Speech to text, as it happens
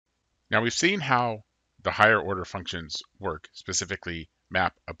Now we've seen how the higher order functions work, specifically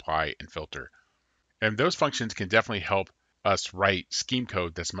map, apply, and filter. And those functions can definitely help us write scheme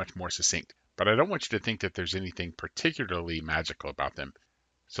code that's much more succinct. But I don't want you to think that there's anything particularly magical about them.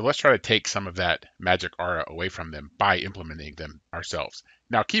 So let's try to take some of that magic aura away from them by implementing them ourselves.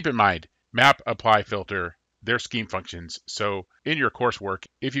 Now keep in mind, map, apply, filter, they're scheme functions. So in your coursework,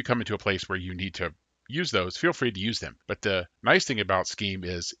 if you come into a place where you need to use those, feel free to use them. But the nice thing about scheme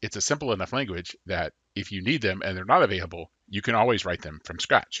is it's a simple enough language that if you need them and they're not available, you can always write them from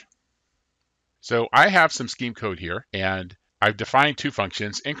scratch. So I have some scheme code here, and I've defined two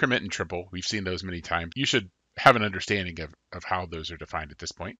functions, increment and triple. We've seen those many times. You should have an understanding of how those are defined at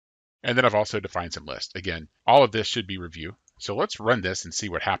this point. And then I've also defined some lists. Again, all of this should be review. So let's run this and see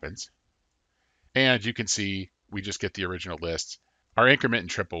what happens. And you can see we just get the original lists. Our increment and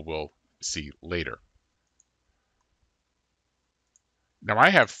triple we'll see later. Now I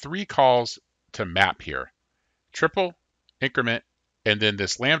have three calls to map here: triple, increment, and then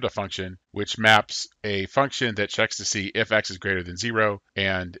this lambda function, which maps a function that checks to see if x is greater than 0,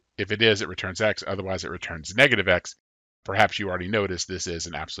 and if it is, it returns x, otherwise it returns negative x. Perhaps you already noticed this is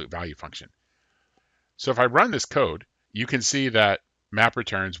an absolute value function. So if I run this code, you can see that map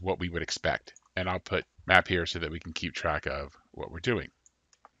returns what we would expect, and I'll put map here so that we can keep track of what we're doing.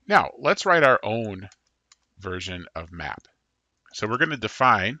 Now, let's write our own version of map. So we're going to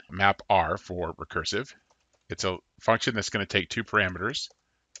define map R for recursive. It's a function that's going to take two parameters,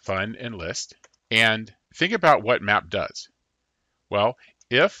 fun and list. And think about what map does. Well,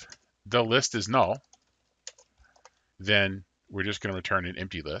 if the list is null, then we're just going to return an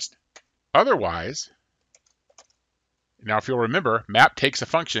empty list. Otherwise, now if you'll remember, map takes a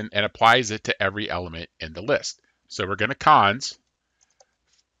function and applies it to every element in the list. So we're going to cons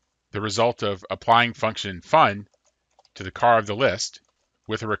the result of applying function fun to the car of the list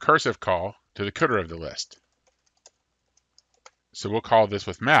with a recursive call to the cooter of the list. So we'll call this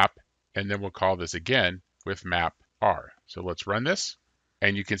with map, and then we'll call this again with map R. So let's run this,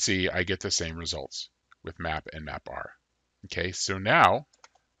 and you can see I get the same results with map and map R. Okay, so now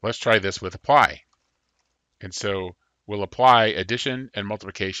let's try this with apply. And so we'll apply addition and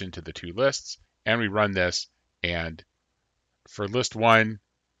multiplication to the two lists, and we run this, and for list 1,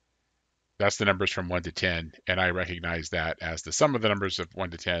 that's the numbers from 1 to 10, and I recognize that as the sum of the numbers of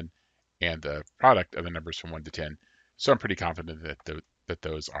 1 to 10 and the product of the numbers from 1 to 10. So I'm pretty confident that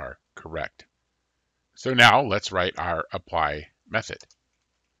those are correct. So now let's write our apply method.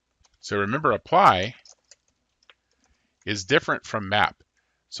 So remember, apply is different from map.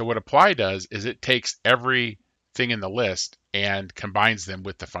 So what apply does is it takes everything in the list and combines them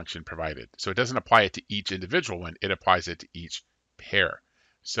with the function provided. So it doesn't apply it to each individual one, it applies it to each pair.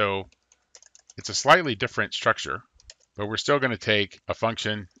 So it's a slightly different structure, but we're still going to take a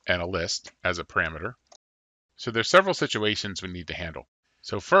function and a list as a parameter. So there's several situations we need to handle.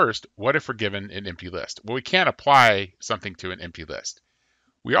 So first, what if we're given an empty list? Well, we can't apply something to an empty list.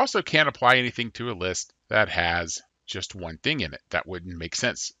 We also can't apply anything to a list that has just one thing in it. That wouldn't make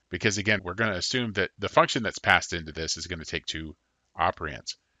sense because, again, we're going to assume that the function that's passed into this is going to take two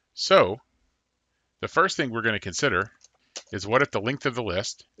operands. So the first thing we're going to consider is, what if the length of the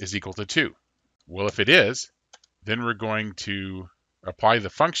list is equal to 2? Well, if it is, then we're going to apply the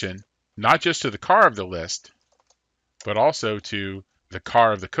function not just to the car of the list, but also to the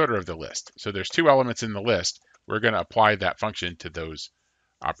car of the cooter of the list. So there's two elements in the list. We're going to apply that function to those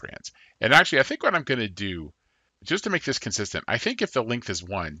operands. And actually, I think what I'm going to do, just to make this consistent, I think if the length is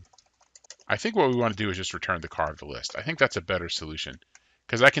 1, I think what we want to do is just return the car of the list. I think that's a better solution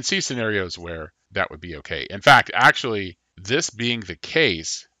because I can see scenarios where that would be okay. In fact, actually, this being the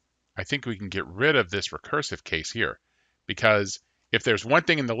case, I think we can get rid of this recursive case here, because if there's one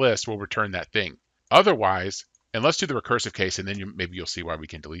thing in the list, we'll return that thing. Otherwise, and let's do the recursive case, and then maybe you'll see why we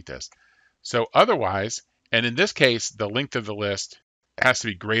can delete this. So otherwise, and in this case, the length of the list has to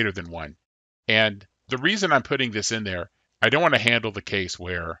be greater than 1. And the reason I'm putting this in there, I don't want to handle the case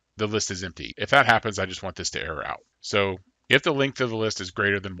where the list is empty. If that happens, I just want this to error out. So if the length of the list is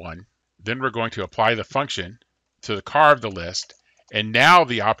greater than 1, then we're going to apply the function to the car of the list. And now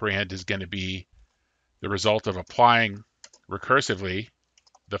the operand is going to be the result of applying recursively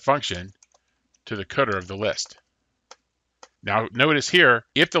the function to the cooter of the list. Now notice here,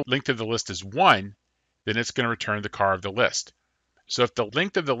 if the length of the list is 1, then it's going to return the car of the list. So if the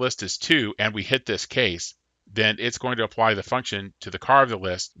length of the list is 2 and we hit this case, then it's going to apply the function to the car of the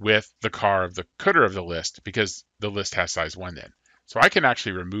list with the car of the cooter of the list, because the list has size 1 then. So I can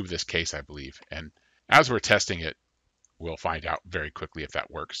actually remove this case, I believe. And as we're testing it, we'll find out very quickly if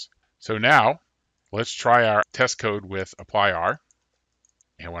that works. So now let's try our test code with apply R.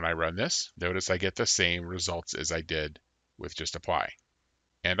 And when I run this, notice I get the same results as I did with just apply.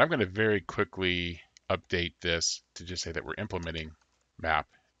 And I'm going to very quickly update this to just say that we're implementing map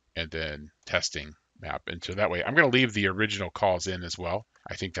and then testing map. And so that way, I'm going to leave the original calls in as well.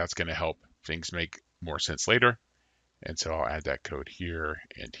 I think that's going to help things make more sense later. And so I'll add that code here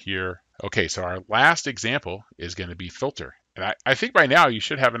and here. Okay, so our last example is going to be filter. And I think by now you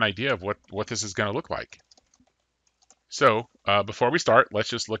should have an idea of what this is going to look like. So before we start, let's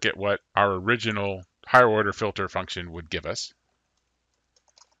just look at what our original higher order filter function would give us.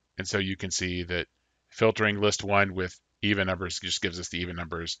 And so you can see that filtering list 1 with even numbers just gives us the even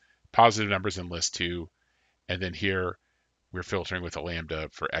numbers, positive numbers in list 2, and then here we're filtering with a lambda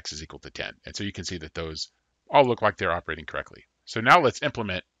for x is equal to 10. And so you can see that those all look like they're operating correctly. So now let's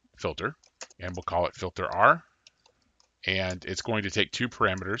implement filter, and we'll call it filter R. And it's going to take 2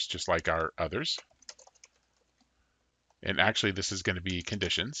 parameters, just like our others. And actually, this is going to be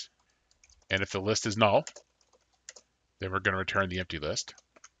conditions. And if the list is null, then we're going to return the empty list.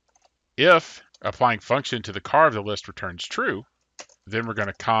 If applying function to the car of the list returns true, then we're going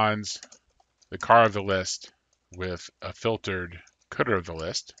to cons the car of the list with a filtered coder of the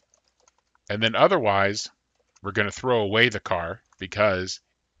list. And then otherwise, we're going to throw away the car because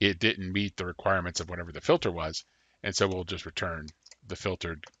it didn't meet the requirements of whatever the filter was. And so we'll just return the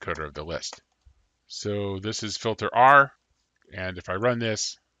filtered coder of the list. So this is filter R. And if I run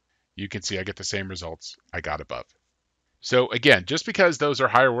this, you can see I get the same results I got above. So again, just because those are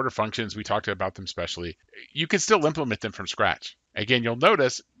higher order functions, we talked about them specially, you can still implement them from scratch. Again, you'll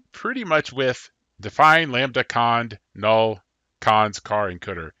notice pretty much with define, lambda, cond, null, cons, car, and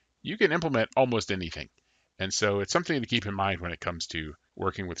coder, you can implement almost anything. And so it's something to keep in mind when it comes to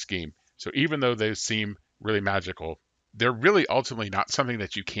working with Scheme. So even though they seem really magical, they're really ultimately not something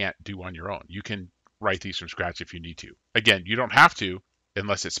that you can't do on your own. You can write these from scratch if you need to. Again, you don't have to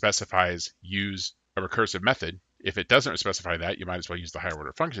unless it specifies use a recursive method. If it doesn't specify that, you might as well use the higher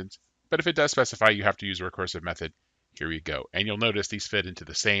order functions. But if it does specify you have to use a recursive method, here you go. And you'll notice these fit into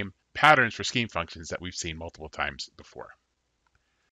the same patterns for Scheme functions that we've seen multiple times before.